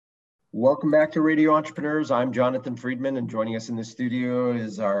Welcome back to Radio Entrepreneurs. I'm Jonathan Friedman, and joining us in the studio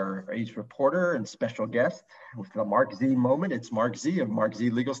is our ace reporter and special guest with the Marc Z moment. It's Marc Z of Marc Z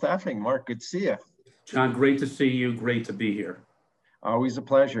Legal Staffing. Marc, good to see you. John, great to see you. Great to be here. Always a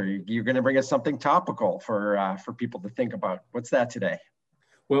pleasure. You're going to bring us something topical for people to think about. What's that today?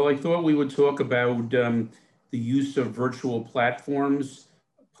 Well, I thought we would talk about the use of virtual platforms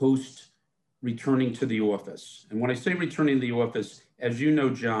post returning to the office. And when I say returning to the office, as you know,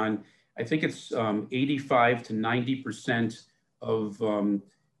 John, I think it's 85 to 90% of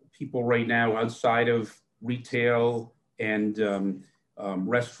people right now outside of retail and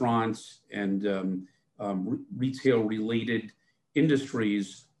restaurants and retail-related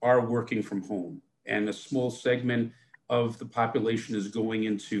industries are working from home. And a small segment of the population is going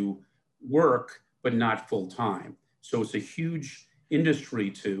into work, but not full-time. So it's a huge industry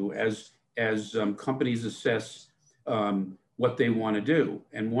too, as companies assess what they want to do.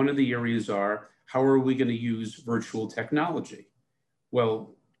 And one of the areas are, how are we going to use virtual technology?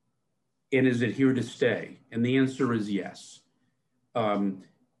 Well, and is it here to stay? And the answer is yes.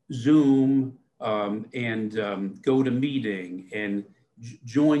 Zoom and GoToMeeting and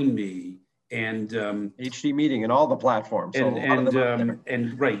Join Me and HD Meeting and all the platforms.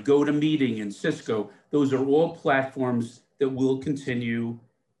 And right, GoToMeeting and Cisco, those are all platforms that will continue,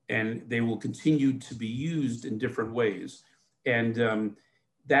 and they will continue to be used in different ways. And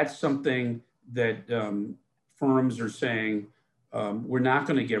that's something that firms are saying we're not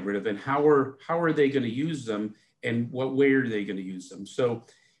going to get rid of. And how are they going to use them, and what way are they going to use them? So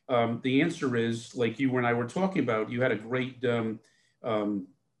the answer is, like you and I were talking about, you had a great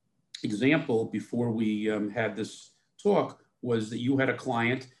example before we had this talk, was that you had a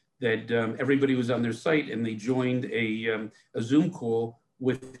client that everybody was on their site and they joined a Zoom call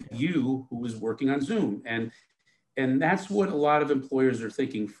with you who was working on Zoom. And that's what a lot of employers are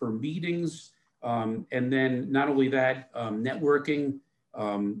thinking for meetings. And then not only that, networking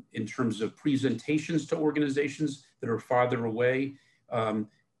in terms of presentations to organizations that are farther away.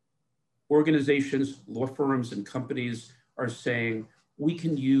 Organizations, law firms, and companies are saying, we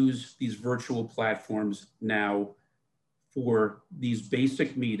can use these virtual platforms now for these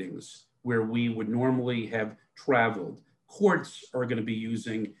basic meetings where we would normally have traveled. Courts are going to be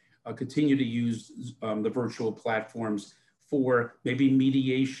using, continue to use the virtual platforms for maybe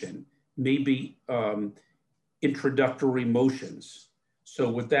mediation, maybe introductory motions. So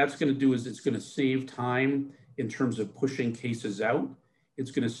what that's going to do is it's going to save time in terms of pushing cases out.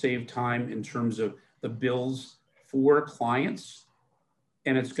 It's going to save time in terms of the bills for clients,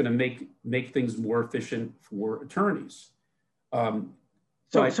 and it's going to make things more efficient for attorneys.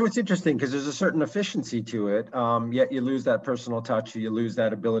 So it's interesting because there's a certain efficiency to it, yet you lose that personal touch, you lose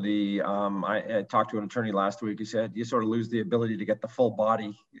that ability. I talked to an attorney last week who said you sort of lose the ability to get the full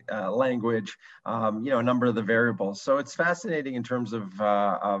body language, a number of the variables. So it's fascinating in terms of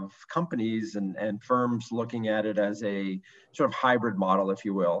companies and firms looking at it as a sort of hybrid model, if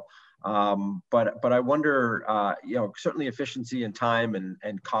you will. But I wonder, certainly efficiency and time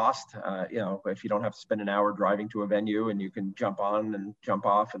and cost, if you don't have to spend an hour driving to a venue and you can jump on and jump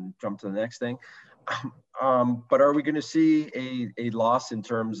off and jump to the next thing. But are we going to see a loss in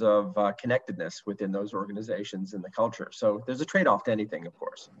terms of connectedness within those organizations and the culture? So there's a trade-off to anything, of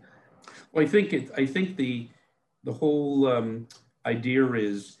course. Well, I think the whole idea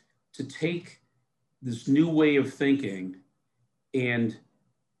is to take this new way of thinking and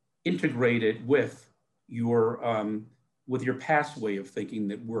integrate it with your past way of thinking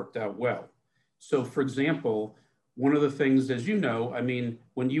that worked out well. So for example, one of the things, as you know, I mean,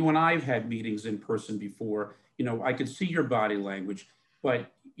 when you and I have had meetings in person before, I could see your body language,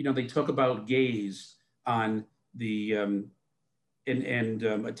 but they talk about gaze on the and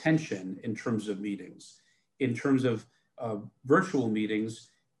attention in terms of meetings. In terms of virtual meetings,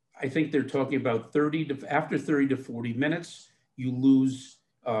 I think they're talking about after 30 to 40 minutes, you lose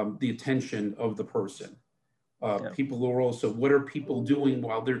the attention of the person. People are also, what are people doing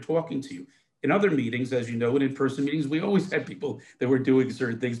while they're talking to you? In other meetings, as you know, and in-person meetings, we always had people that were doing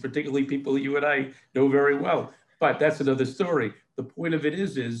certain things, particularly people you and I know very well. But that's another story. The point of it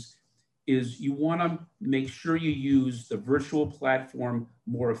is you want to make sure you use the virtual platform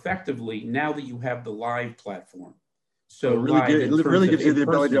more effectively now that you have the live platform. So it really gives you the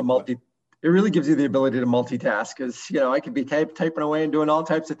ability to It really gives you the ability to multitask, because I could be typing away and doing all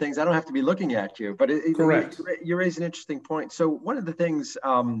types of things. I don't have to be looking at you. But correct. You raise an interesting point. So one of the things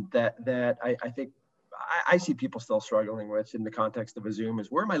that I think I see people still struggling with in the context of a Zoom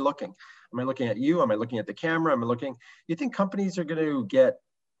is, where am I looking? Am I looking at you? Am I looking at the camera? Am I looking? You think companies are going to get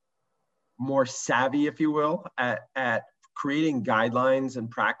more savvy, if you will, at creating guidelines and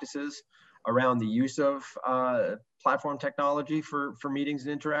practices around the use of platform technology for meetings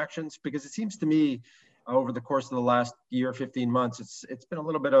and interactions? Because it seems to me over the course of the last year, 15 months, it's been a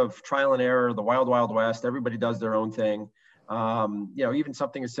little bit of trial and error, the wild, wild west. Everybody does their own thing. Even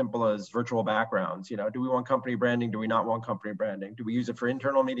something as simple as virtual backgrounds. Do we want company branding? Do we not want company branding? Do we use it for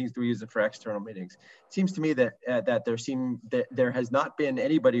internal meetings? Do we use it for external meetings? It seems to me that there has not been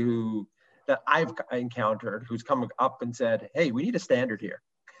anybody that I've encountered who's come up and said, "Hey, we need a standard here."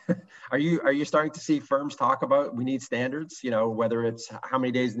 Are you starting to see firms talk about we need standards? Whether it's how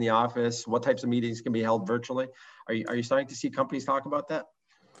many days in the office, what types of meetings can be held virtually. Are you starting to see companies talk about that?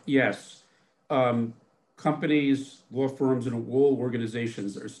 Yes. Companies, law firms, and all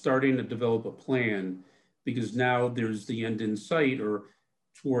organizations are starting to develop a plan, because now there's the end in sight, or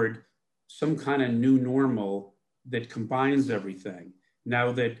toward some kind of new normal that combines everything.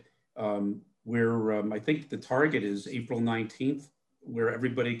 Now that I think the target is April 19th, where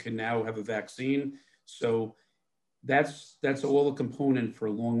everybody can now have a vaccine. So that's all a component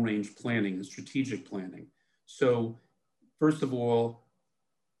for long range planning and strategic planning. So first of all,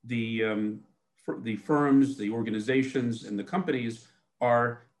 the firms, the organizations, and the companies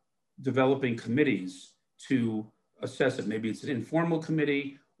are developing committees to assess it. Maybe it's an informal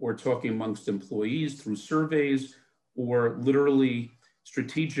committee, or talking amongst employees through surveys, or literally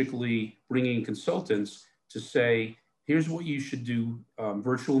strategically bringing consultants to say, here's what you should do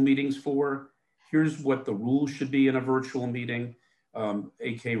virtual meetings for. Here's what the rules should be in a virtual meeting,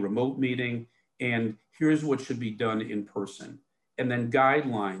 aka remote meeting, and here's what should be done in person. And then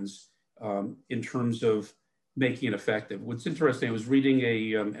guidelines in terms of making it effective. What's interesting, I was reading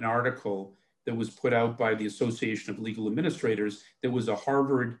an article that was put out by the Association of Legal Administrators. There was a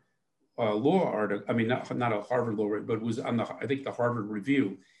Harvard law article, I mean, not a Harvard law, but it was on I think the Harvard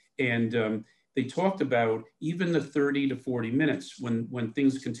Review. And they talked about even the 30 to 40 minutes when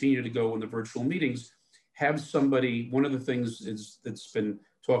things continue to go in the virtual meetings, have somebody, one of the things that's been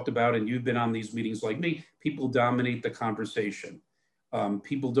talked about, and you've been on these meetings like me, people dominate the conversation.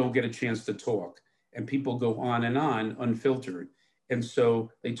 People don't get a chance to talk, and people go on and on unfiltered. And so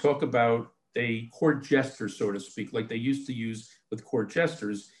they talk about a court jester, so to speak, like they used to use with court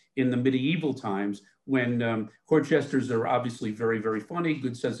jesters in the medieval times, when court jesters are obviously very, very funny,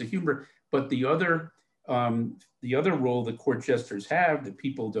 good sense of humor. But the other role that court jesters have that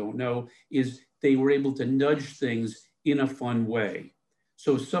people don't know is they were able to nudge things in a fun way.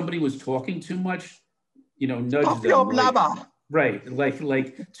 So if somebody was talking too much, nudge Stop them. your blabber. Right,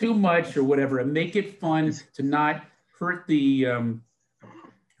 like too much or whatever, and make it fun to not hurt the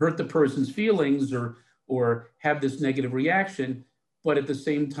person's feelings or have this negative reaction, but at the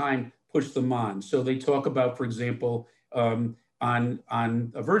same time push them on. So they talk about, for example, on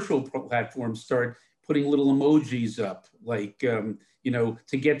a virtual platform, start putting little emojis up, like to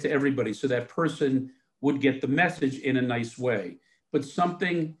get to everybody, so that person would get the message in a nice way. But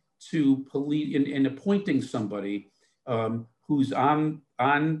something to police in appointing somebody who's on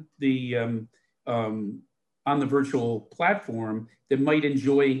the virtual platform that might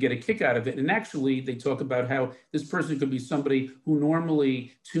enjoy and get a kick out of it. And actually, they talk about how this person could be somebody who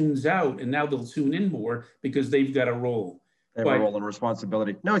normally tunes out, and now they'll tune in more because they've got a role. They have a role and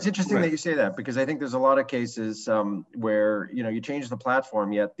responsibility. No, it's interesting that you say that, because I think there's a lot of cases where you change the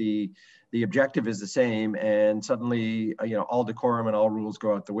platform, yet the objective is the same, and suddenly all decorum and all rules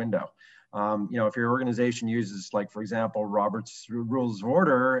go out the window. If your organization uses, like, for example, Robert's Rules of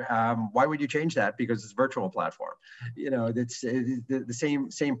Order, why would you change that? Because it's a virtual platform. It's the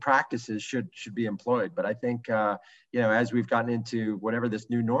same practices should be employed. But I think as we've gotten into whatever this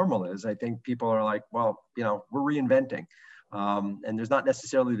new normal is, I think people are like, well, we're reinventing. And there's not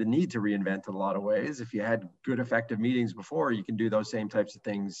necessarily the need to reinvent in a lot of ways. If you had good, effective meetings before, you can do those same types of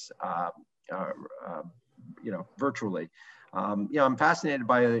things, virtually. I'm fascinated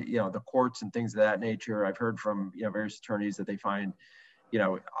by the courts and things of that nature. I've heard from various attorneys that they find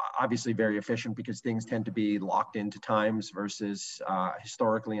obviously very efficient, because things tend to be locked into times versus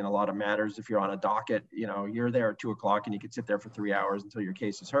historically in a lot of matters. If you're on a docket, you're there at 2 o'clock and you could sit there for 3 hours until your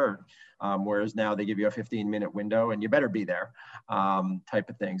case is heard. Whereas now they give you a 15-minute window and you better be there, type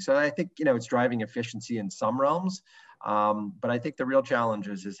of thing. So I think, it's driving efficiency in some realms. But I think the real challenge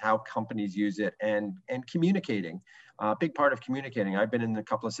is how companies use it and communicating. A big part of communicating. I've been in a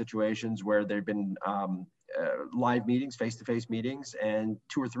couple of situations where there've been live meetings, face-to-face meetings, and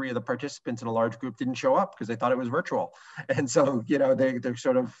 2 or 3 of the participants in a large group didn't show up because they thought it was virtual. And so, they're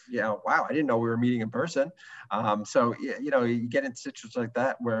sort of, wow, I didn't know we were meeting in person. So, you get into situations like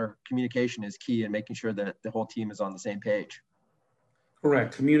that where communication is key and making sure that the whole team is on the same page.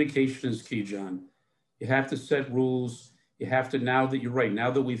 Correct. Communication is key, John. You have to set rules. You have to, now that you're right, now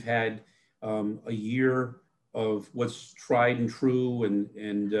that we've had a year of what's tried and true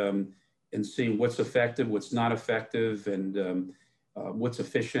and seeing what's effective, what's not effective, and what's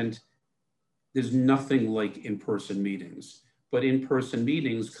efficient, there's nothing like in-person meetings. But in-person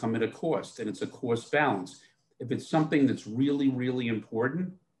meetings come at a cost, and it's a cost balance. If it's something that's really, really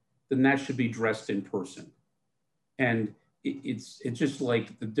important, then that should be addressed in person. And it's just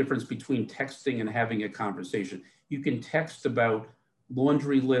like the difference between texting and having a conversation. You can text about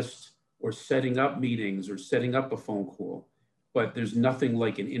laundry lists or setting up meetings or setting up a phone call, but there's nothing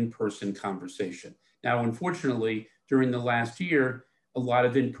like an in-person conversation. Now, unfortunately, during the last year, a lot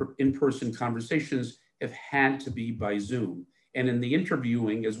of in-person conversations have had to be by Zoom. And in the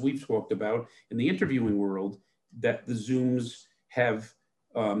interviewing, as we've talked about, in the interviewing world, that the Zooms have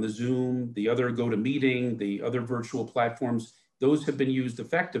the Zoom, the other GoToMeeting, the other virtual platforms, those have been used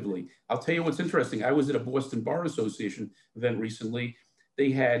effectively. I'll tell you what's interesting. I was at a Boston Bar Association event recently.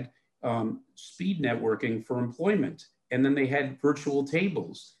 They had speed networking for employment, and then they had virtual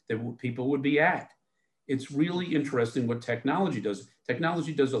tables that people would be at. It's really interesting what technology does.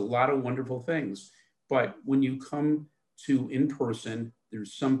 Technology does a lot of wonderful things, but when you come to in person,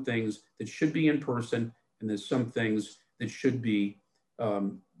 there's some things that should be in person, and there's some things that should be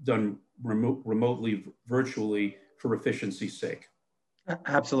done remotely, virtually, for efficiency's sake.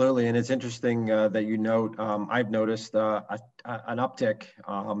 Absolutely, and it's interesting that you note, I've noticed an uptick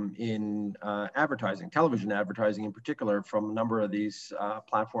in advertising, television advertising in particular, from a number of these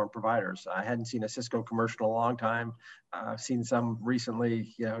platform providers. I hadn't seen a Cisco commercial in a long time. I've seen some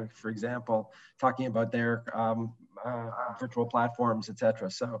recently, for example, talking about their virtual platforms, et cetera.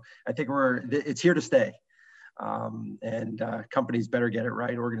 So I think it's here to stay. And companies better get it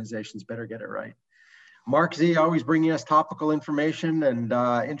right. Organizations better get it right. Marc Z, always bringing us topical information and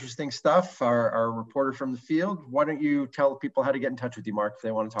interesting stuff, our reporter from the field. Why don't you tell people how to get in touch with you, Marc, if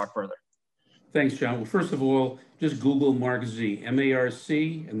they want to talk further? Thanks, John. Well, first of all, just Google Marc Z,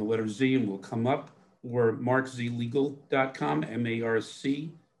 M-A-R-C and the letter Z, and we'll come up, or marczlegal.com,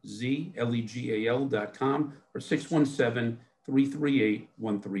 MARCZLEGAL.com, or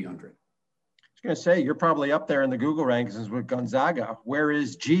 617-338-1300. I was going to say, you're probably up there in the Google rankings with Gonzaga. Where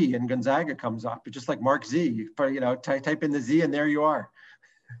is G? And Gonzaga comes up. It's just like Marc Z. You probably, type in the Z and there you are.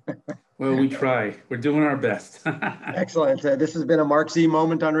 Well, we try. We're doing our best. Excellent. This has been a Marc Z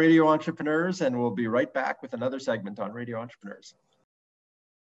moment on Radio Entrepreneurs, and we'll be right back with another segment on Radio Entrepreneurs.